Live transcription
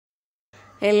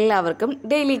എല്ലാവർക്കും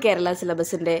ഡെയിലി കേരള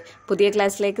സിലബസിൻ്റെ പുതിയ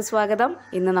ക്ലാസ്സിലേക്ക് സ്വാഗതം.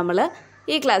 ഇന്ന് നമ്മൾ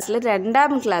ഈ ക്ലാസ്സിൽ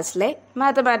രണ്ടാം ക്ലാസ്സിലെ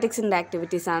മാത്തമാറ്റിക്സിൻ്റെ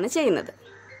ആക്ടിവിറ്റീസാണ് ചെയ്യുന്നത്.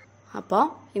 അപ്പോൾ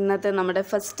ഇന്നത്തെ നമ്മുടെ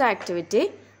first activity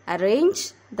arrange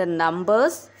the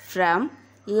numbers from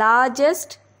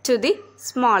largest to the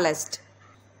smallest.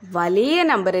 വലിയ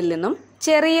നമ്പറിൽ നിന്നും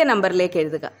ചെറിയ നമ്പറിലേക്ക്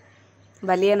എഴുതുക.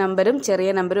 വലിയ നമ്പറും ചെറിയ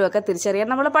നമ്പറും ഒക്കെ തിരിച്ചറിയാൻ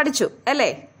നമ്മൾ പഠിച്ചു അല്ലേ?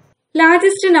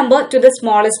 Largest number two the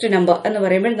smallest number എന്ന്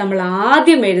പറയുമ്പോൾ നമ്മൾ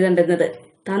ആദ്യം എഴുതേണ്ടുന്നത്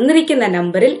തന്നിരിക്കുന്ന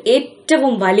നമ്പറിൽ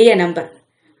ഏറ്റവും വലിയ നമ്പർ,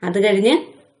 അത് കഴിഞ്ഞ്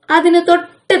അതിന്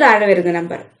തൊട്ട് താഴെ വരുന്ന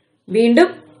നമ്പർ, വീണ്ടും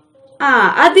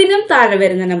അതിനും താഴെ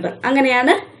വരുന്ന നമ്പർ.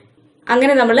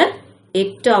 അങ്ങനെ നമ്മൾ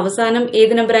ഏറ്റവും അവസാനം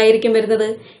ഏത് നമ്പർ ആയിരിക്കും വരുന്നത്?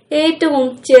 ഏറ്റവും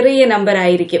ചെറിയ നമ്പർ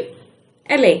ആയിരിക്കും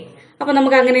അല്ലേ? അപ്പൊ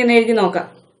നമുക്ക് അങ്ങനെ തന്നെ എഴുതി നോക്കാം.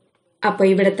 അപ്പൊ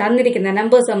ഇവിടെ തന്നിരിക്കുന്ന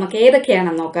നമ്പേഴ്സ് നമുക്ക്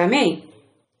ഏതൊക്കെയാണെന്ന് നോക്കാമേ.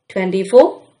 24,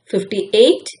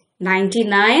 58,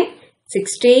 99,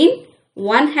 16,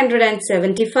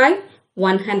 175,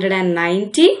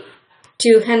 190,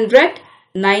 200,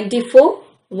 94,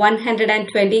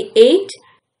 128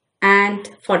 and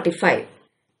 45.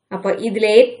 അപ്പൊ ഇതിലെ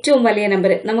ഏറ്റവും വലിയ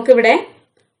നമ്പർ, നമുക്കിവിടെ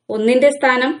ഒന്നിന്റെ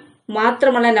സ്ഥാനം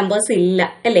മാത്രമുള്ള നമ്പേഴ്സ് ഇല്ല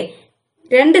അല്ലെ?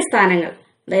 രണ്ട് സ്ഥാനങ്ങൾ,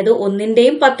 അതായത്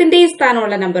ഒന്നിന്റെയും 10ന്റെയും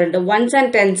സ്ഥാനമുള്ള നമ്പർ ഉണ്ട്, വൺസ്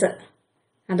ആൻഡ് ടെൻസ്.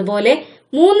 അതുപോലെ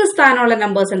 3 സ്ഥാനമുള്ള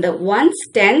നമ്പേഴ്സ് ഉണ്ട്, വൺസ്,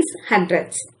 ടെൻസ്,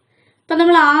 ഹൺഡ്രഡ്സ്. അപ്പൊ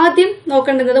നമ്മൾ ആദ്യം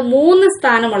നോക്കേണ്ടത് 3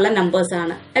 സ്ഥാനമുള്ള നമ്പേഴ്സ്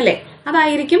ആണ് അല്ലെ?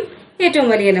 അതായിരിക്കും ഏറ്റവും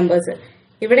വലിയ നമ്പേഴ്സ്.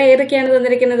 ഇവിടെ ഏതൊക്കെയാണ്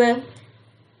തന്നിരിക്കുന്നത്?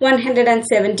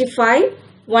 175,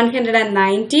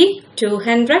 190,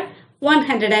 200,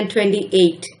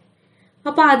 128.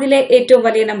 അപ്പൊ അതിലെ ഏറ്റവും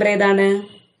വലിയ നമ്പർ ഏതാണ്?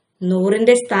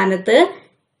 100ന്റെ സ്ഥാനത്ത്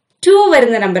 2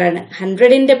 വരുന്ന നമ്പറാണ്.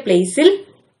 100ന്റെ പ്ലേസിൽ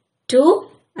 2,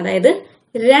 അതായത്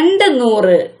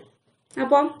 200.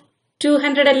 അപ്പം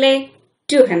 200 അല്ലേ?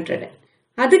 200.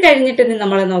 അത് കഴിഞ്ഞിട്ട്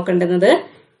നമ്മൾ നോക്കേണ്ടുന്നത്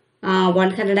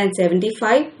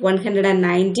 175,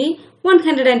 190,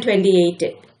 128.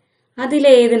 അതിലെ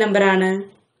ഏത് നമ്പറാണ്?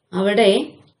 അവിടെ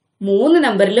 3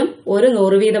 നമ്പറിലും ഒരു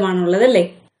 100 വീതമാണുള്ളതല്ലേ?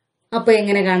 അപ്പൊ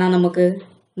എങ്ങനെ കാണാം നമുക്ക്?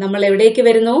 നമ്മൾ എവിടേക്ക്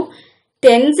വരുന്നു?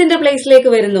 ടെൻസിന്റെ പ്ലേസിലേക്ക്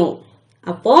വരുന്നു.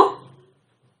 അപ്പോ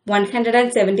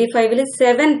 175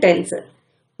 7 ടെൻസ്,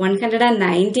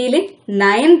 190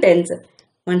 9 ടെൻസ്,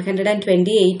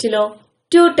 128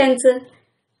 2 ടെൻസ്.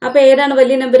 അപ്പൊ ഏതാണ്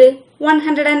വലിയ നമ്പർ?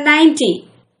 190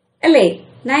 അല്ലേ?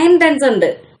 9 ടെൻസ് ഉണ്ട്.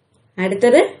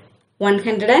 അടുത്തത്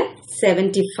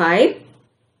 175,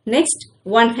 നെക്സ്റ്റ്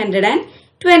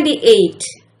 128.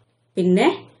 പിന്നെ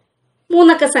 3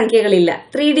 അക്ക സംഖ്യകളില്ല,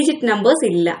 3 ഡിജിറ്റ് നമ്പേഴ്സ്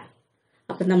ഇല്ല.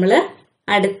 അപ്പൊ നമ്മള്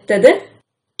അടുത്തത്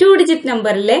 2 ഡിജിറ്റ്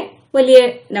നമ്പറിലെ വലിയ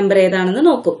നമ്പർ ഏതാണെന്ന്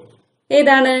നോക്കും.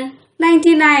 ഏതാണ്?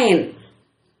 99.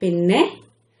 പിന്നെ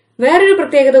വേറൊരു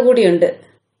പ്രത്യേകത കൂടിയുണ്ട്.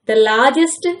 ദ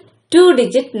ലാർജസ്റ്റ് 2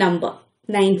 ഡിജിറ്റ് നമ്പർ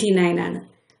 99 ആണ്.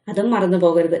 അതും മറന്നു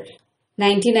പോകരുത്.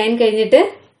 99 കഴിഞ്ഞിട്ട്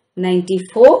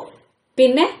 94,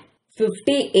 പിന്നെ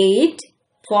 58,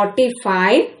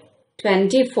 45,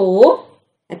 24,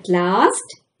 അറ്റ്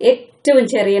ലാസ്റ്റ് ഏറ്റവും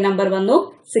ചെറിയ നമ്പർ വന്നു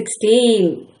 16.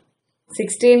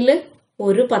 16ല്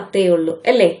ഒരു 10 ഉള്ളൂ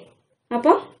അല്ലേ?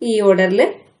 അപ്പം ഈ ഓർഡറിൽ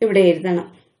ഇവിടെ എഴുതണം.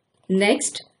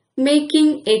 Next,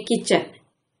 making A kitchen.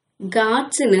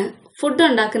 ഗാർഡ്സിന് food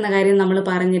ഉണ്ടാക്കുന്ന കാര്യം നമ്മൾ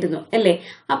പറഞ്ഞിരുന്നു അല്ലേ?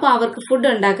 അപ്പൊ അവർക്ക് ഫുഡ്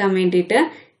ഉണ്ടാക്കാൻ വേണ്ടിയിട്ട്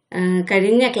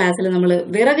കഴിഞ്ഞ ക്ലാസ്സിൽ നമ്മൾ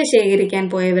വിറക് ശേഖരിക്കാൻ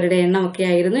പോയവരുടെ എണ്ണമൊക്കെ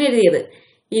ആയിരുന്നു എഴുതിയത്.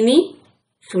 ഇനി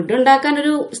ഫുഡ് ഉണ്ടാക്കാൻ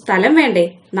ഒരു സ്ഥലം വേണ്ടേ?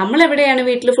 നമ്മൾ എവിടെയാണ്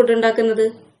വീട്ടിൽ ഫുഡ് ഉണ്ടാക്കുന്നത്?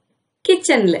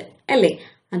 കിച്ചണില് അല്ലേ?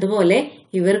 അതുപോലെ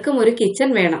ഇവർക്കും ഒരു കിച്ചൺ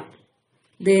വേണം.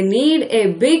 They need a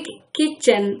big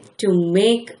kitchen to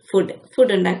make food.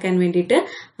 Food ഉണ്ടാക്കാൻ വേണ്ടിയിട്ട്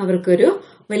അവർക്കൊരു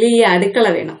വലിയ അടുക്കള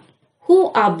വേണം. Who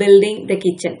are building the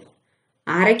kitchen?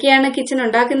 ആരൊക്കെയാണ് കിച്ചൺ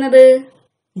ഉണ്ടാക്കുന്നത്?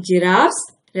 Giraffes,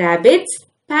 rabbits,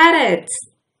 parrots.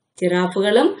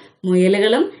 ജിറാഫുകളും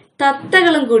മുയലുകളും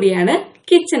തത്തകളും കൂടിയാണ്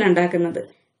കിച്ചൺ ഉണ്ടാക്കുന്നത്.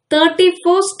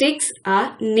 34 sticks are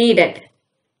needed.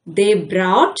 They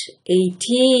brought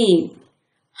 18.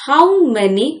 How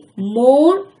many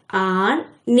more are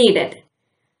needed?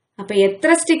 അപ്പൊ എത്ര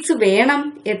സ്റ്റിക്സ് വേണം?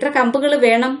 എത്ര കമ്പുകൾ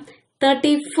വേണം?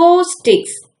 34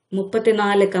 sticks,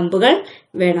 34 കമ്പുകൾ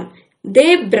വേണം.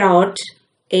 They brought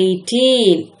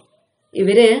 18.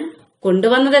 ഇവര്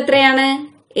കൊണ്ടുവന്നത് എത്രയാണ്?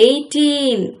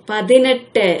 18,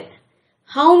 18.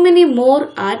 How many more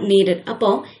are needed? അപ്പോ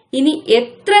ഇനി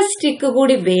എത്ര സ്റ്റിക്ക്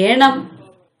കൂടി വേണം?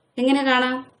 എങ്ങനെ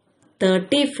കാണാം?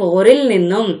 34ൽ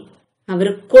നിന്നും അവർ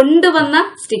കൊണ്ടുവന്ന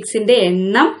സ്റ്റിക്സിന്റെ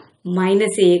എണ്ണം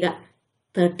മൈനസ് ചെയ്യുക.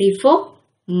 34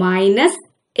 മൈനസ്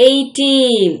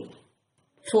 18.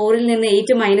 4ൽ നിന്ന്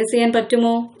 8 മൈനസ് ചെയ്യാൻ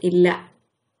പറ്റുമോ? ഇല്ല.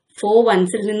 4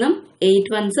 വൺസിൽ നിന്നും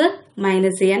 8 വൺസ്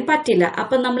മൈനസ് ചെയ്യാൻ പറ്റില്ല.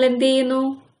 അപ്പൊ നമ്മൾ എന്ത് ചെയ്യുന്നു?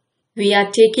 V are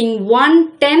taking 1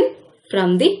 10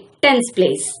 from the tense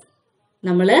place.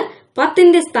 നമ്മള്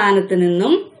 10ന്റെ സ്ഥാനത്ത്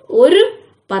നിന്നും ഒരു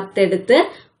 10 എടുത്ത്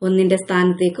 1ന്റെ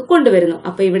സ്ഥാനത്തേക്ക് കൊണ്ടുവരുന്നു.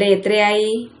 അപ്പൊ ഇവിടെ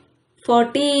എത്രയായി?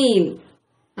 14.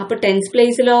 അപ്പൊ ടെൻസ്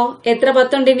പ്ലേസിലോ എത്ര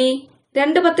 10 ഉണ്ട്? ഇനി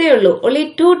 2 10 ഉള്ളൂ. only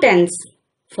 2 tens.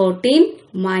 14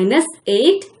 minus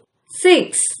 8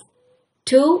 6.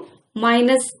 2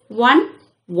 minus 1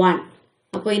 1.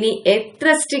 അപ്പൊ ഇനി എത്ര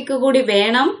സ്റ്റിക്ക് കൂടി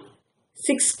വേണം?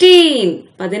 16.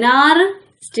 16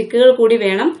 സ്റ്റിക്കുകൾ കൂടി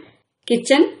വേണം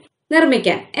കിച്ചൺ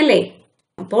നിർമ്മിക്കാൻ അല്ലേ?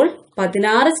 അപ്പോൾ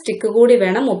 16 സ്റ്റിക്ക് കൂടി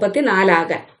വേണം 34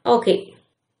 ആകാൻ. Okay.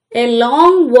 A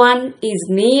long one is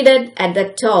needed at the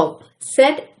top,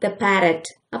 said the parrot.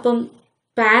 അപ്പം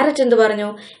പാരറ്റ് എന്ത് പറഞ്ഞു?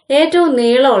 ഏറ്റവും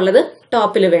നീളമുള്ളത്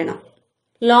ടോപ്പിൽ വേണം.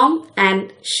 Long and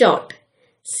short.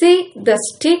 See the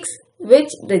sticks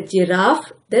which the giraffe,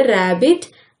 the rabbit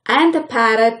and the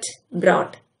parrot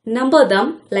brought. Number them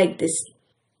like this.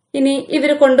 ഇനി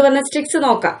ഇവർ കൊണ്ടുവന്ന sticks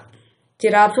നോക്കാം.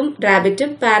 ജിറാഫും റാബിറ്റും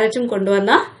പാരറ്റും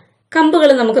കൊണ്ടുവന്ന കമ്പുകൾ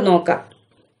നമുക്ക് നോക്കാം.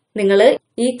 നിങ്ങൾ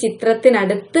ഈ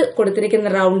ചിത്രത്തിനടുത്ത് കൊടുത്തിരിക്കുന്ന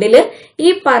റൗണ്ടിൽ ഈ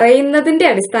പറയുന്നതിന്റെ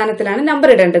അടിസ്ഥാനത്തിലാണ് നമ്പർ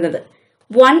ഇടേണ്ടത്.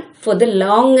 1 for the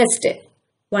longest.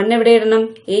 1 എവിടെ ഇടണം?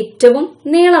 ഏറ്റവും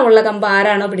നീളമുള്ള കമ്പ്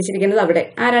ആരാണോ പിടിച്ചിരിക്കുന്നത് അവിടെ.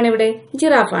 ആരാണ് ഇവിടെ?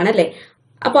 ജിറാഫ് ആണല്ലേ.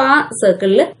 അപ്പൊ ആ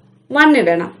സർക്കിളിൽ 1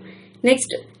 ഇടണം.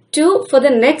 Next 2 for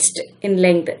the next in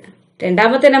length.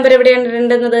 രണ്ടാമത്തെ നമ്പർ എവിടെയാണ്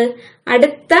ഇടേണ്ടത്?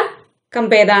 അടുത്ത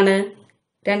കമ്പ് ഏതാണ്?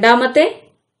 രണ്ടാമത്തെ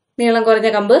നീളം കുറഞ്ഞ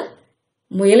കമ്പ്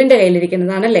മുയലിന്റെ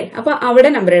കയ്യിലിരിക്കുന്നതാണല്ലേ. അപ്പൊ അവിടെ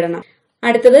നമ്പർ ഇടണം.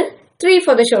 അടുത്തത് 3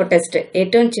 for the shortest.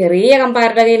 ഏറ്റവും ചെറിയ കമ്പ്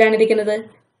ആരുടെ കയ്യിലാണ് ഇരിക്കുന്നത്?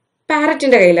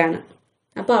 പാരറ്റിന്റെ കയ്യിലാണ്.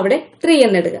 അപ്പൊ അവിടെ 3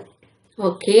 എന്നിടുക.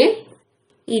 ഓക്കെ.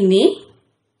 ഇനി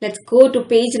let's go to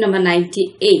page number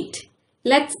 98.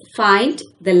 Let's find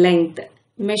the length.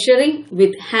 Measuring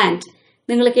with hand.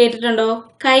 നിങ്ങൾ കേട്ടിട്ടുണ്ടോ?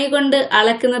 കൈകൊണ്ട്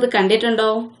അളക്കുന്നത് കണ്ടിട്ടുണ്ടോ?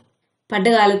 പണ്ട്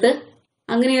കാലത്ത്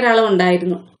അങ്ങനെ ഒരളവ്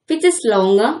ഉണ്ടായിരുന്നു. Which is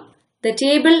longer, the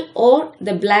table or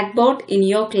the black board in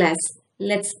your class?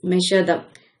 Let's measure dum.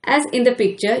 As in the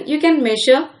picture you can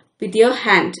measure with your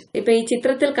hand. ഇപ്പൊ ഈ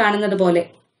ചിത്രത്തിൽ കാണുന്നത് പോലെ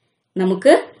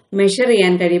നമുക്ക് മെഷർ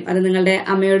ചെയ്യാൻ കഴിയും. അത് നിങ്ങളുടെ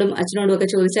അമ്മയോടും അച്ഛനോടും ഒക്കെ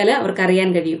ചോദിച്ചാൽ അവർക്ക് അറിയാൻ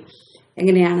കഴിയും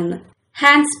എങ്ങനെയാണെന്ന്.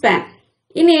 Hand span.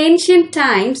 In ancient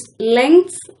times,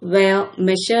 lengths were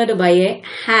measured by a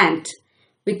hand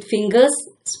with fingers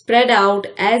spread out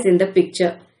as in the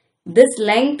picture. This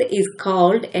length is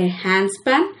called a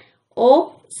handspan or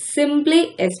simply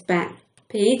a span.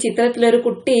 ഈ ചിത്രത്തിലൊരു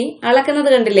കുട്ടി അളക്കുന്നത്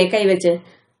കണ്ടില്ലേ കൈവച്ച്?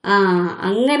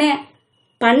 അങ്ങനെ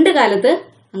പണ്ട് കാലത്ത്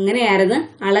അങ്ങനെയായിരുന്നു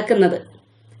അളക്കുന്നത്.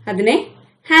 അതിനെ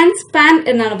ഹാൻഡ് സ്പാൻ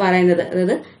എന്നാണ് പറയുന്നത്.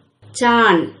 അതായത്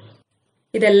ചാൺ.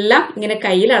 ഇതെല്ലാം ഇങ്ങനെ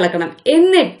കയ്യിൽ അളക്കണം.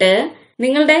 എന്നിട്ട്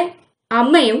നിങ്ങളുടെ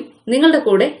അമ്മയും നിങ്ങളുടെ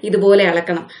കൂടെ ഇതുപോലെ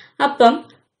അളക്കണം. അപ്പം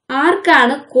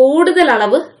ആർക്കാണ് കൂടുതൽ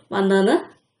അളവ് വന്നതെന്ന്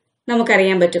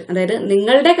നമുക്കറിയാൻ പറ്റും. അതായത്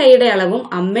നിങ്ങളുടെ കൈയുടെ അളവും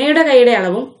അമ്മയുടെ കൈയുടെ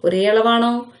അളവും ഒരേ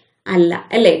അളവാണോ? അല്ല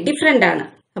അല്ലേ, ഡിഫറെന്റ് ആണ്.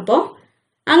 അപ്പോ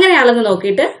അങ്ങനെ അളന്ന്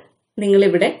നോക്കിയിട്ട് നിങ്ങൾ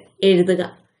ഇവിടെ എഴുതുക.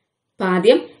 അപ്പൊ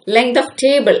ആദ്യം ലെങ്ത് ഓഫ്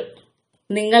ടേബിൾ.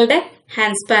 നിങ്ങളുടെ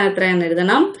ഹാൻഡ് സ്പാൻ എത്രയാണെന്ന്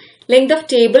എഴുതണം. Length of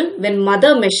table when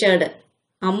mother measured.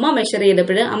 അമ്മ മെഷർ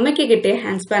ചെയ്തപ്പോൾ അമ്മയ്ക്ക് കിട്ടിയ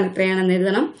ഹാൻഡ് സ്പാൻ എത്രയാണെന്ന്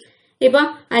എഴുതണം. ഇപ്പൊ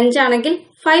 5 ആണെങ്കിൽ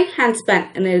 5 ഹാൻഡ് സ്പാൻ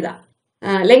എന്ന് എഴുതാം.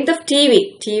 Length of T V.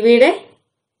 ടിവിയുടെ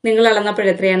നിങ്ങൾ അളന്നപ്പോൾ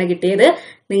എത്രയാണ് കിട്ടിയത്?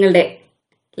 നിങ്ങളുടെ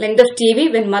length of T V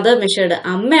when mother measured.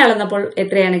 അമ്മ അളന്നപ്പോൾ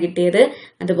എത്രയാണ് കിട്ടിയത്?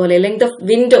 അതുപോലെ ലെങ്ത് ഓഫ്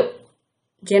വിൻഡോ.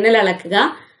 ജനൽ അളക്കുക.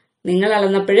 നിങ്ങൾ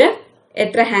അളന്നപ്പോൾ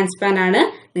എത്ര ഹാൻഡ് സ്പാൻ ആണ്,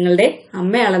 നിങ്ങളുടെ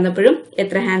അമ്മ അളന്നപ്പോഴും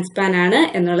എത്ര ഹാൻഡ് സ്പാൻ ആണ്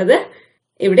എന്നുള്ളത്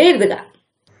ഇവിടെ എഴുതുക.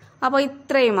 അപ്പോൾ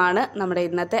ഇത്രയുമാണ് നമ്മുടെ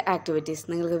ഇന്നത്തെ ആക്ടിവിറ്റീസ്.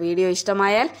 നിങ്ങൾക്ക് വീഡിയോ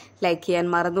ഇഷ്ടമായാൽ ലൈക്ക് ചെയ്യാൻ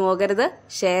മറന്നു പോകരുത്,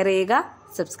 ഷെയർ ചെയ്യുക,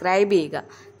 സബ്സ്ക്രൈബ് ചെയ്യുക.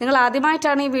 നിങ്ങൾ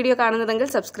ആദ്യമായിട്ടാണ് ഈ വീഡിയോ കാണുന്നതെങ്കിൽ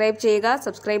സബ്സ്ക്രൈബ് ചെയ്യുക.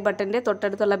 സബ്സ്ക്രൈബ് ബട്ടന്റെ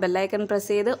തൊട്ടടുത്തുള്ള ബെല്ലൈക്കൺ പ്രസ്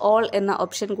ചെയ്ത് ഓൾ എന്ന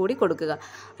ഓപ്ഷൻ കൂടി കൊടുക്കുക.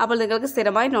 അപ്പോൾ നിങ്ങൾക്ക്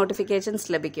സ്ഥിരമായി നോട്ടിഫിക്കേഷൻസ്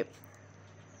ലഭിക്കും.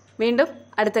 വീണ്ടും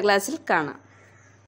അടുത്ത ക്ലാസ്സിൽ കാണാം.